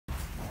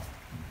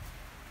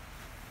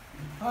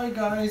Hi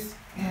guys.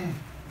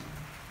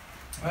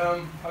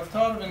 I've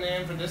thought of a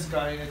name for this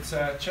guy. It's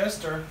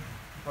Chester,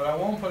 but I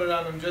won't put it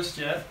on him just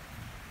yet.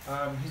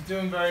 He's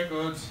doing very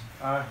good.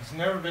 He's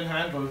never been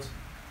handled,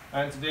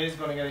 and today he's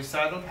going to get his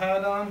saddle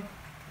pad on.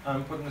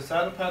 I'm putting the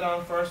saddle pad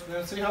on first, and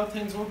then see how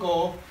things will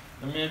go,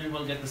 and maybe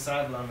we'll get the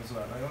saddle on as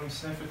well. I'm going to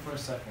sniff it for a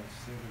second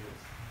to see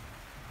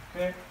what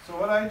it is. Okay, so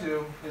what I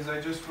do is I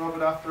just rub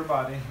it off their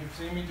body. You've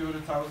seen me do it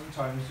 1,000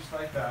 times, just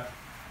like that.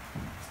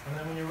 And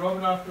then when you rub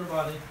it off their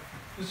body,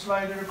 just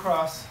slide it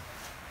across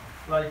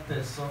like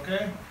this,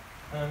 okay?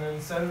 And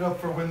then set it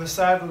up for when the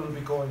saddle will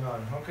be going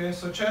on, okay?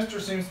 So Chester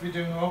seems to be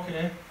doing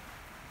okay.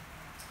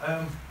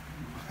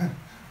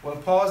 We'll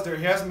pause there.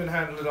 He hasn't been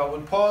handled at all.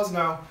 We'll pause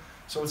now.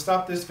 So we'll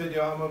stop this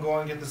video. I'm going to go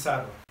and get the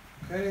saddle.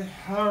 Okay,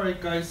 alright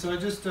guys, so I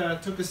just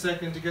took a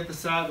second to get the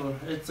saddle.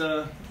 It's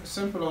a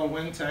simple old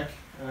Wintech,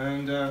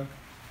 and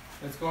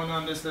it's going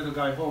on this little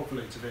guy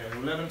hopefully today.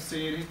 We'll let him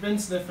see it. He's been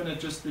sniffing it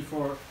just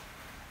before,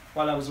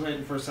 while I was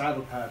waiting for a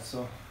saddle pad,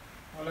 so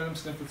I'll let him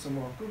sniff it some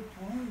more. Good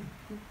boy,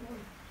 good boy.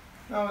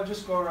 Now I'll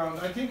just go around.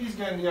 I think he's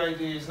getting the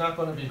idea he's not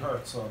going to be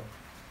hurt, so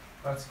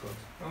that's good.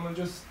 I'm going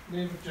to just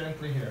leave it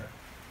gently here.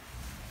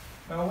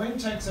 Now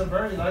Wintechs are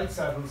very light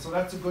saddles, so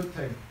that's a good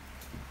thing.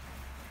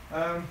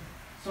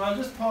 So I'll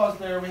just pause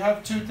there. We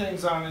have two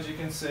things on, as you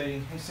can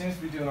see. He seems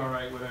to be doing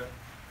alright with it.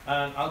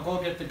 And I'll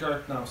go get the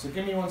girth now, so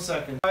give me 1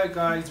 second. Alright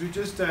guys, we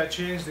just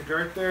changed the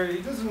girth there.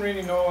 He doesn't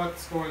really know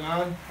what's going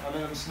on. I'll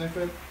let him sniff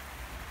it.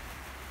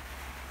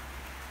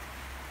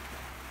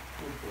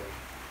 Good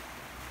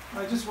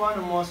boy. I just want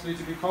him mostly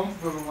to be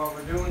comfortable with what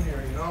we're doing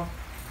here, you know.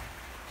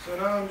 So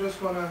now I'm just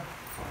gonna,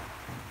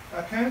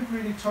 I can't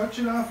really touch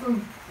it off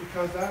him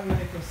because that will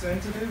make him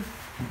sensitive.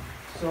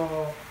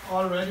 So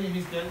already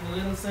he's getting a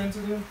little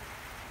sensitive.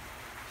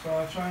 So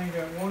I'll try and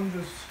get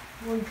just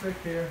one click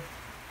here.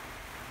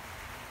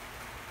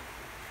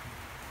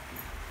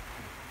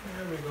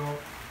 There we go.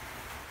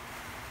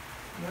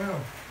 Now,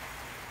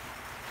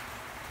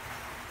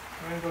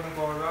 I'm going to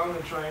go around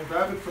and try and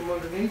grab it from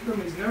underneath him.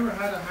 He's never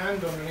had a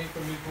hand underneath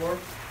him before,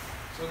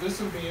 so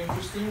this will be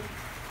interesting.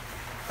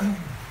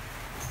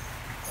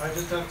 I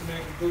just have to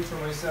make it good for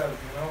myself,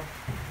 you know.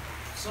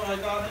 So I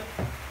got it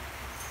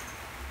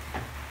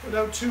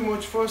without too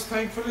much fuss,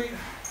 thankfully,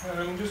 and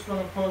I'm just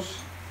going to push.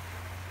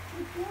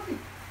 Good boy,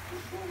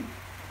 good boy.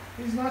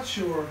 He's not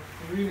sure,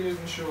 he really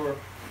isn't sure.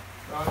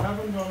 I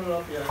haven't done it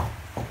up yet.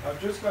 I've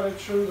just got it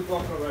through the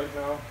buckle right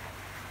now.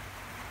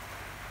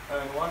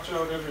 And watch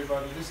out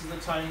everybody, this is the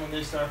time when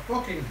they start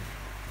bucking.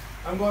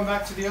 I'm going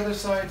back to the other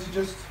side to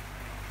just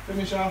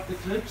finish off the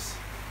clips.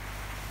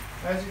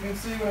 As you can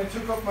see, when I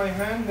took up my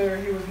hand there,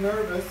 he was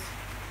nervous.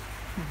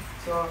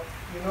 So,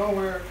 you know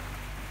where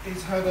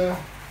he's had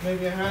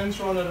maybe a hand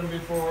thrown at him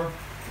before.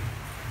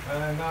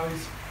 And now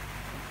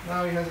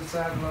he has a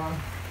saddle on.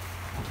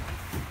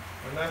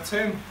 And that's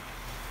him.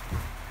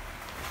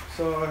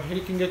 So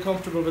he can get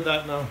comfortable with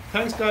that now.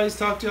 Thanks guys,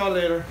 talk to y'all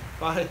later.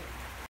 Bye.